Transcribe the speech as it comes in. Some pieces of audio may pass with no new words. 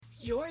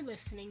You're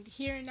listening to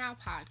Here and Now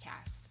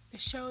Podcast, the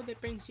show that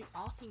brings you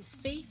all things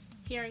faith,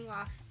 hearing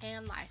loss,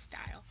 and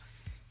lifestyle.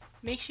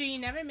 Make sure you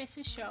never miss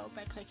a show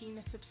by clicking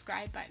the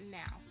subscribe button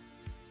now.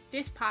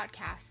 This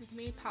podcast is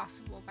made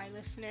possible by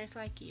listeners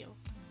like you.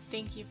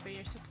 Thank you for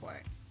your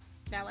support.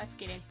 Now let's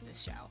get into the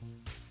show.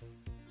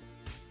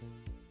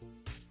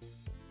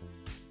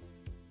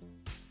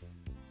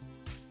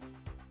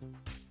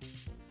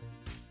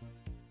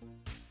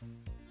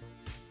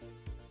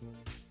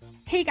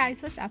 Hey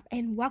guys, what's up?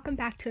 And welcome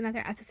back to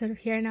another episode of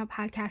Here and Now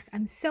Podcast.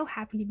 I'm so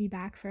happy to be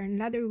back for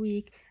another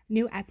week,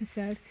 new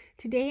episode.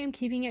 Today I'm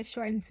keeping it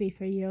short and sweet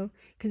for you,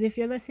 because if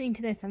you're listening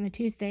to this on the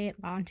Tuesday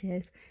it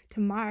launches,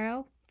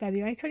 tomorrow,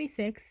 February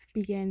 26th,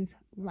 begins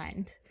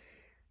Lent.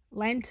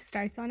 Lent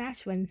starts on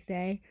Ash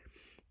Wednesday,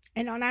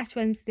 and on Ash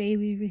Wednesday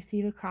we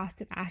receive a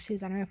cross of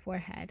ashes on our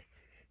forehead.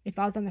 It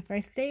falls on the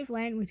first day of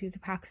Lent, which is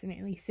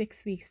approximately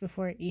 6 weeks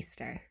before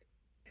Easter.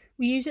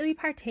 We usually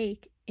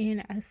partake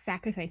in a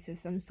sacrifice of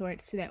some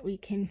sort so that we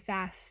can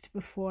fast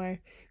before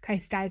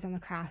Christ dies on the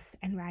cross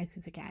and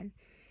rises again.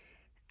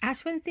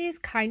 Ash Wednesday is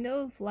kind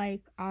of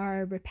like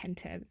our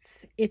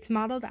repentance. It's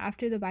modeled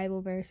after the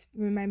Bible verse,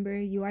 "Remember,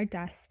 you are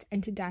dust,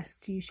 and to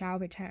dust you shall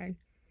return."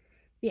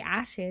 The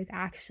ashes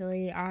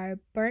actually are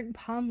burnt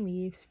palm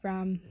leaves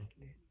from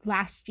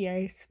last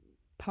year's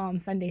Palm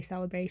Sunday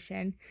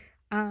celebration.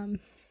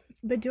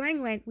 But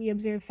during Lent, we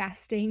observe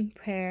fasting,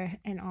 prayer,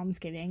 and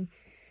almsgiving.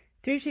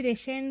 Through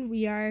tradition,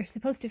 we are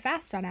supposed to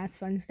fast on Ash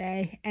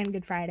Wednesday and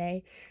Good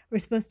Friday. We're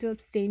supposed to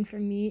abstain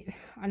from meat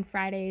on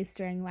Fridays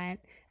during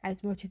Lent,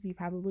 as most of you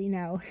probably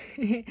know.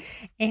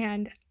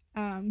 And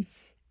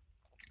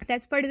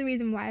that's part of the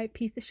reason why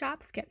pizza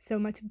shops get so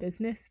much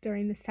business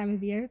during this time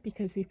of year,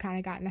 because we've kind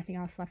of got nothing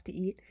else left to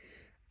eat.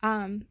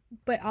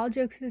 But all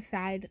jokes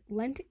aside,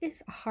 Lent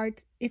is a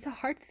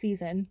hard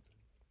season.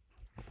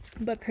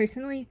 But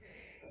personally,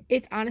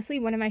 it's honestly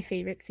one of my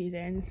favorite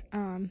seasons.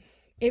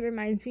 It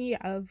reminds me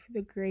of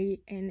the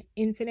great and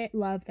infinite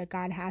love that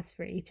God has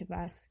for each of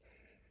us.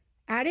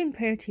 Add in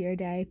prayer to your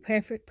day.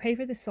 Pray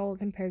for the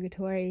souls in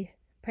purgatory.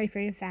 Pray for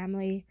your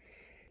family.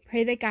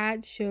 Pray that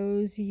God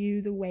shows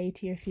you the way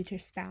to your future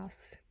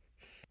spouse.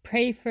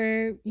 Pray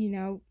for,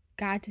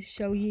 God to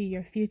show you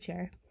your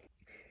future.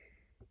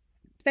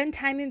 Spend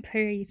time in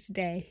prayer each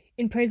day,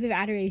 in prayers of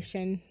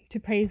adoration to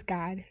praise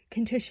God,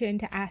 contrition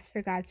to ask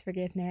for God's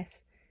forgiveness,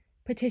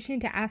 petition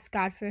to ask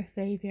God for a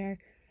favor,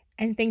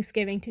 and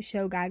thanksgiving to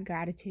show God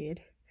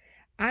gratitude.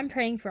 I'm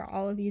praying for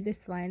all of you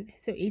this Lent,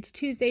 so each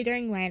Tuesday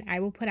during Lent, I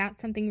will put out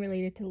something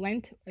related to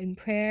Lent and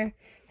prayer.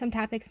 Some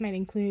topics might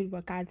include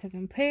what God says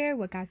on prayer,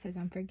 what God says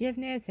on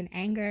forgiveness and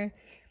anger,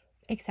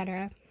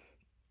 etc.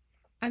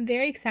 I'm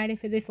very excited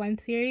for this Lent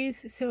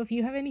series, so if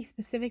you have any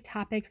specific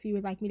topics you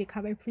would like me to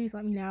cover, please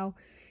let me know.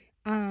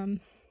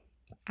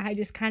 I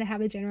just kind of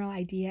have a general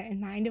idea in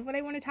mind of what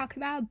I want to talk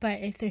about, but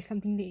if there's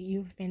something that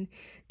you've been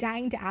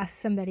dying to ask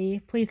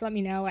somebody, please let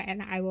me know,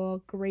 and I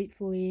will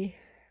gratefully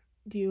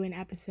do an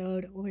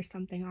episode or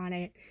something on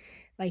it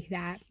like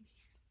that.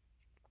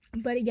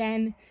 But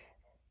again,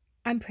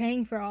 I'm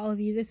praying for all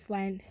of you this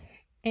Lent,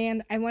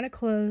 and I want to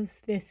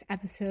close this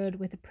episode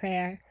with a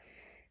prayer.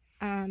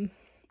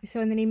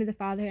 So in the name of the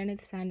Father, and of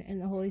the Son, and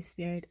the Holy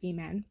Spirit,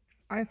 amen.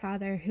 Our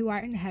Father, who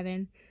art in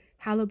heaven,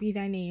 hallowed be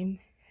thy name.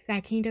 Thy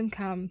kingdom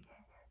come,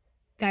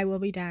 thy will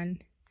be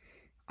done,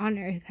 on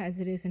earth as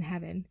it is in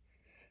heaven.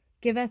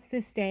 Give us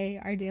this day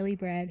our daily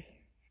bread,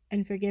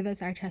 and forgive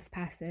us our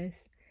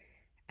trespasses,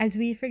 as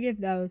we forgive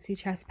those who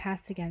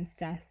trespass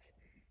against us.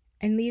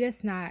 And lead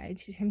us not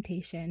into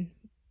temptation,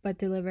 but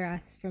deliver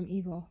us from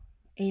evil.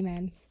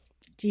 Amen.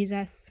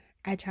 Jesus,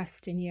 I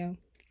trust in you.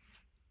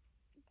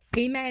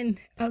 Amen.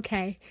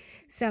 Okay,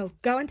 so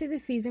go into the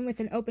season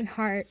with an open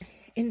heart.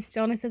 In the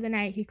stillness of the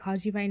night, he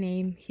calls you by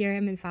name. Hear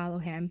him and follow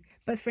him.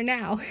 But for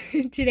now,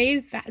 today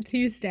is Fat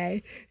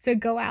Tuesday, so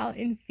go out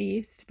and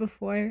feast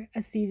before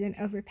a season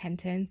of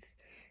repentance.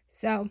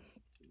 So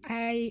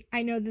I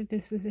know that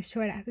this was a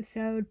short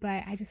episode,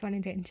 but I just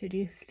wanted to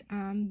introduce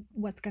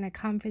what's going to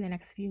come for the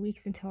next few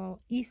weeks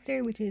until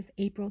Easter, which is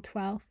April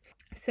 12th.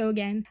 So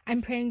again,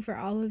 I'm praying for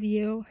all of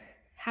you.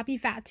 Happy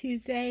Fat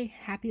Tuesday,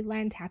 happy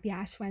Lent, happy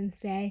Ash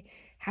Wednesday,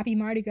 happy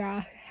Mardi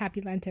Gras,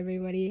 happy Lent,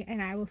 everybody, and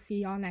I will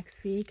see y'all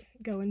next week.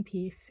 Go in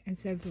peace and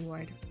serve the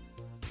Lord.